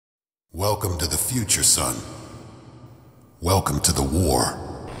Welcome to the future, son. Welcome to the war.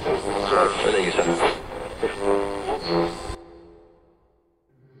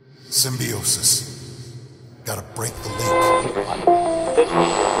 Symbiosis. Gotta break the link.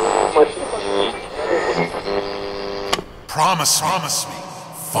 Promise me.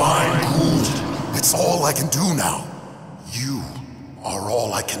 Fine. Good. It's all I can do now. You are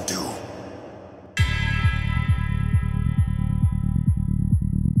all I can do.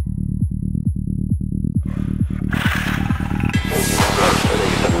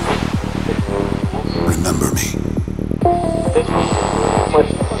 Remember me.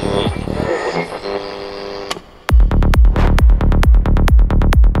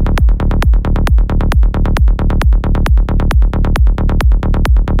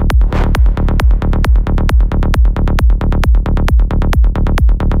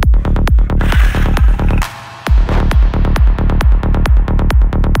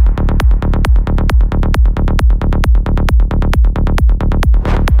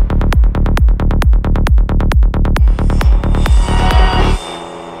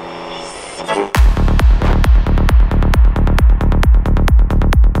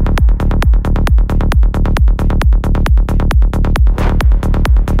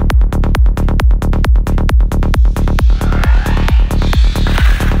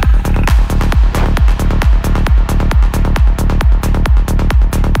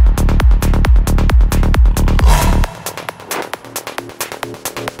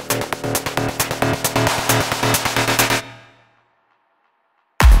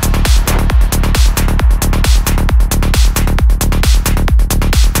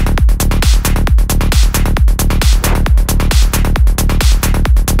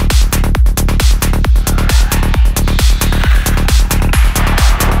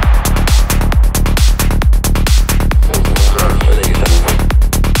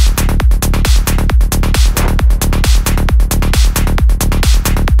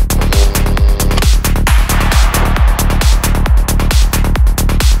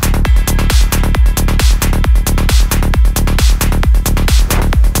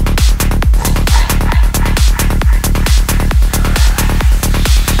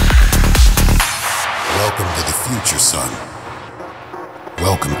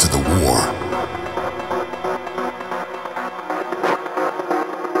 Welcome to the war.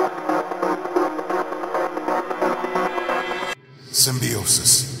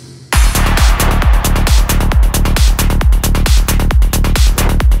 Symbiosis.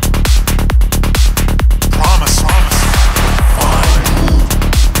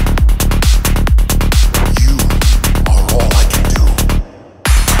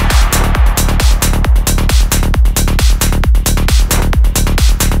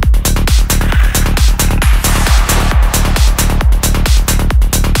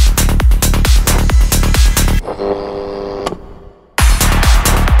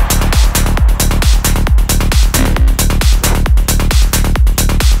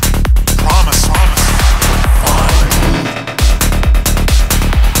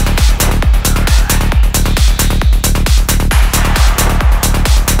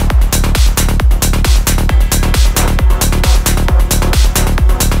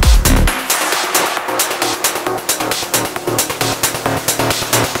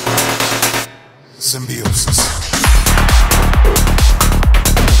 Symbiosis.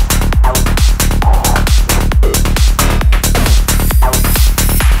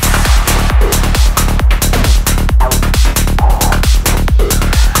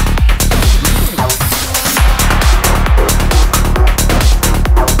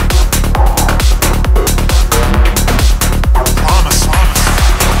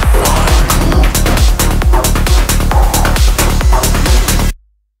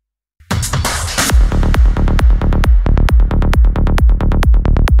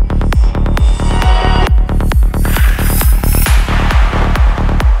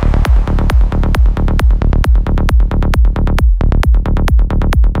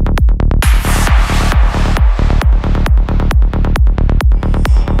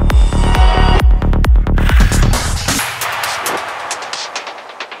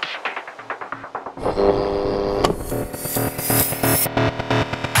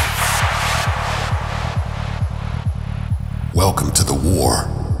 Welcome to the war.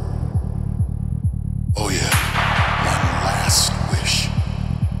 Oh yeah, one last wish.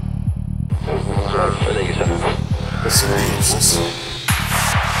 Symbiosis.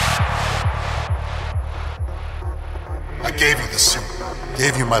 I gave you the suit,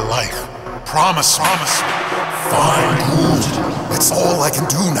 gave you my life. Promise me. Fine, good. It's all I can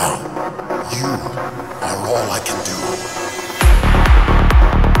do now. You are all I can do.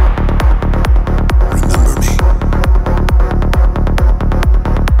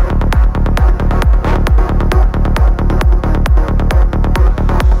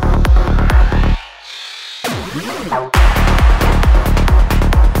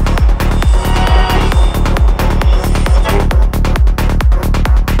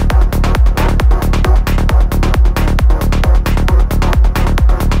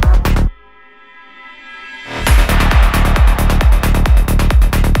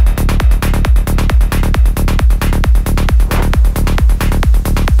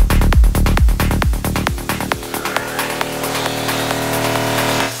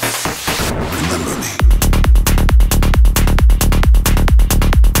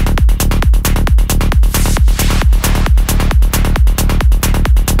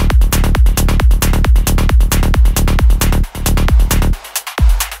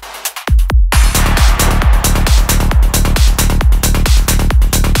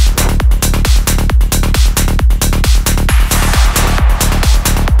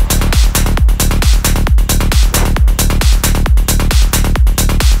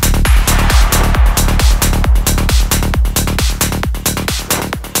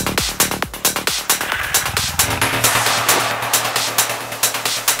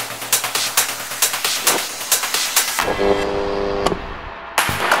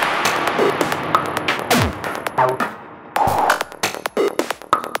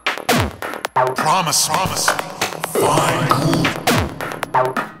 Promise me. Fine,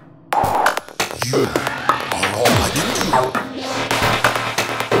 good. You are all I can do.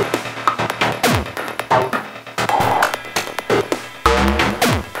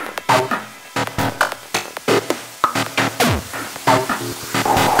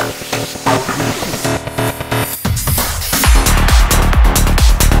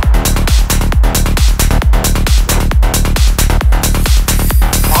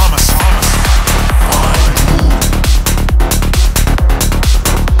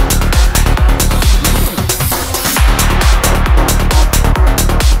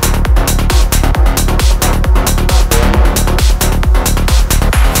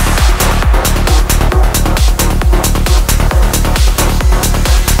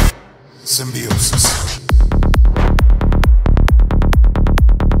 Symbiosis.